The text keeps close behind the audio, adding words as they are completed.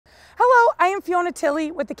am Fiona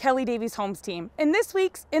Tilley with the Davies Homes team. In this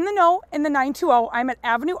week's In the Know in the 920, I'm at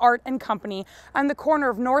Avenue Art and Company on the corner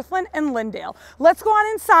of Northland and Lyndale. Let's go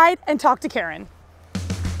on inside and talk to Karen.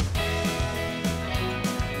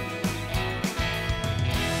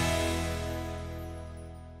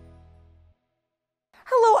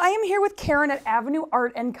 Hello, I am here with Karen at Avenue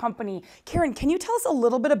Art and Company. Karen, can you tell us a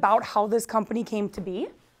little bit about how this company came to be?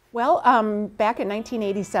 Well, back in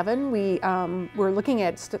 1987, we were looking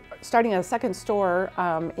at starting a second store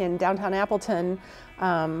in downtown Appleton.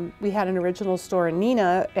 We had an original store in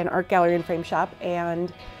Neenah, an art gallery and frame shop,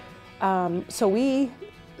 and so we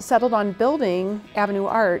settled on building Avenue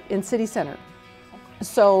Art in City Center.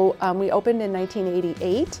 So we opened in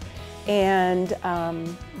 1988, and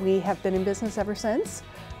we have been in business ever since.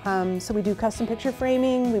 So we do custom picture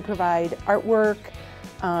framing, we provide artwork,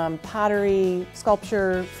 pottery,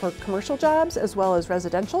 sculpture for commercial jobs as well as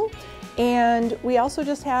residential. And we also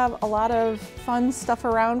just have a lot of fun stuff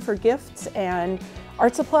around for gifts and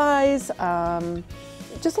art supplies,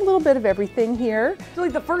 just a little bit of everything here. So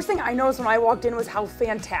like the first thing I noticed when I walked in was how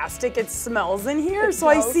fantastic it smells in here. So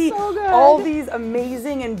I see so all these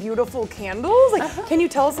amazing and beautiful candles. Like, can you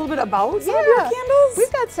tell us a little bit about some of your candles?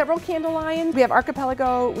 We've got several candle lines. We have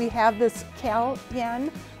Archipelago, we have this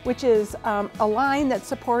Yen, which is a line that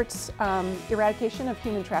supports eradication of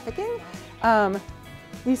human trafficking.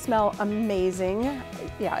 These smell amazing.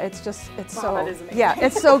 Yeah, it's so, that is amazing. Yeah,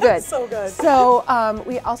 it's so good. So good. So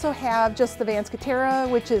we also have just the Vanscatera,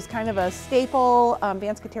 which is kind of a staple.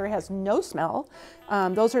 Vanscatera has no smell.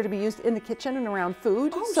 Those are to be used in the kitchen and around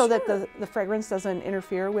food so that the fragrance doesn't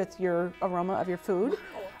interfere with your aroma of your food.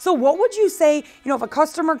 So what would you say, if a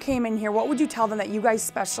customer came in here, what would you tell them that you guys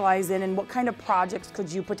specialize in, and what kind of projects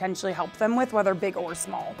could you potentially help them with, whether big or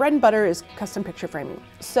small? Bread and butter is custom picture framing.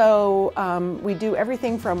 So we do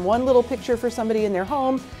everything from one little picture for somebody in their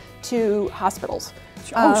home to hospitals.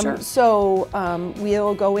 Sure. So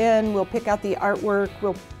we'll go in, we'll pick out the artwork,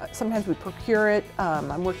 sometimes we procure it.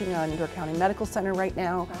 I'm working on Door County Medical Center right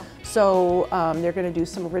now. Wow. So they're going to do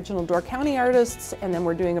some original Door County artists, and then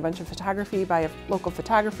we're doing a bunch of photography by a local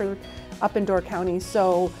photographer up in Door County.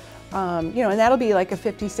 So and that'll be like a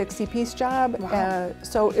 50-60 piece job. Wow.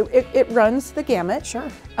 So it runs the gamut. Sure.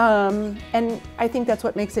 And I think that's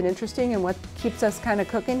what makes it interesting, and what keeps us kind of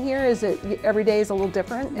cooking here is that every day is a little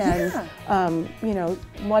different. And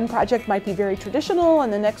one project might be very traditional,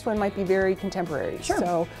 and the next one might be very contemporary. Sure.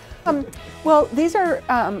 So, well, these are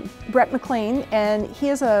Brett McLean, and he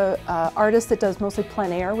is a artist that does mostly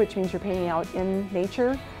plein air, which means you're painting out in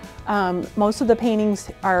nature. Most of the paintings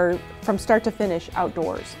are from start to finish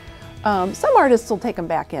outdoors. Some artists will take them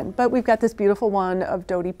back in, but we've got this beautiful one of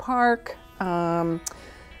Doty Park.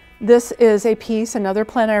 This is a piece, another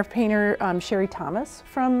plein air painter, Sherry Thomas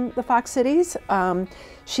from the Fox Cities.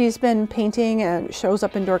 She's been painting and shows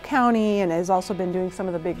up in Door County, and has also been doing some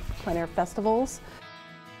of the big plein air festivals.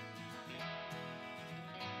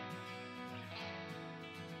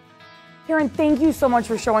 Karen, thank you so much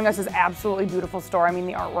for showing us this absolutely beautiful store. I mean,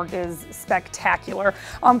 the artwork is spectacular.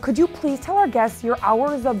 Could you please tell our guests your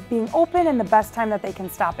hours of being open and the best time that they can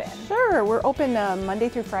stop in? Sure, we're open Monday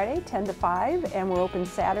through Friday, 10 to 5, and we're open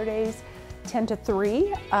Saturdays, 10 to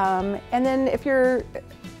 3. And then if you're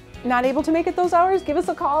not able to make it those hours, give us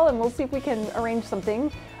a call and we'll see if we can arrange something.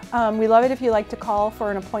 We love it if you like to call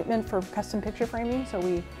for an appointment for custom picture framing, so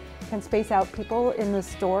we can space out people in the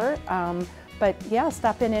store. But yeah,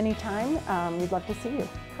 stop in anytime. We'd love to see you.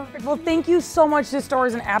 Perfect. Well, thank you so much. This store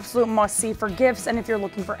is an absolute must-see for gifts, and if you're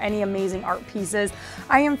looking for any amazing art pieces.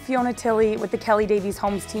 I am Fiona Tilley with the Davies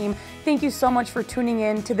Homes team. Thank you so much for tuning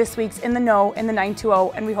in to this week's In the Know in the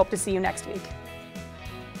 920, and we hope to see you next week.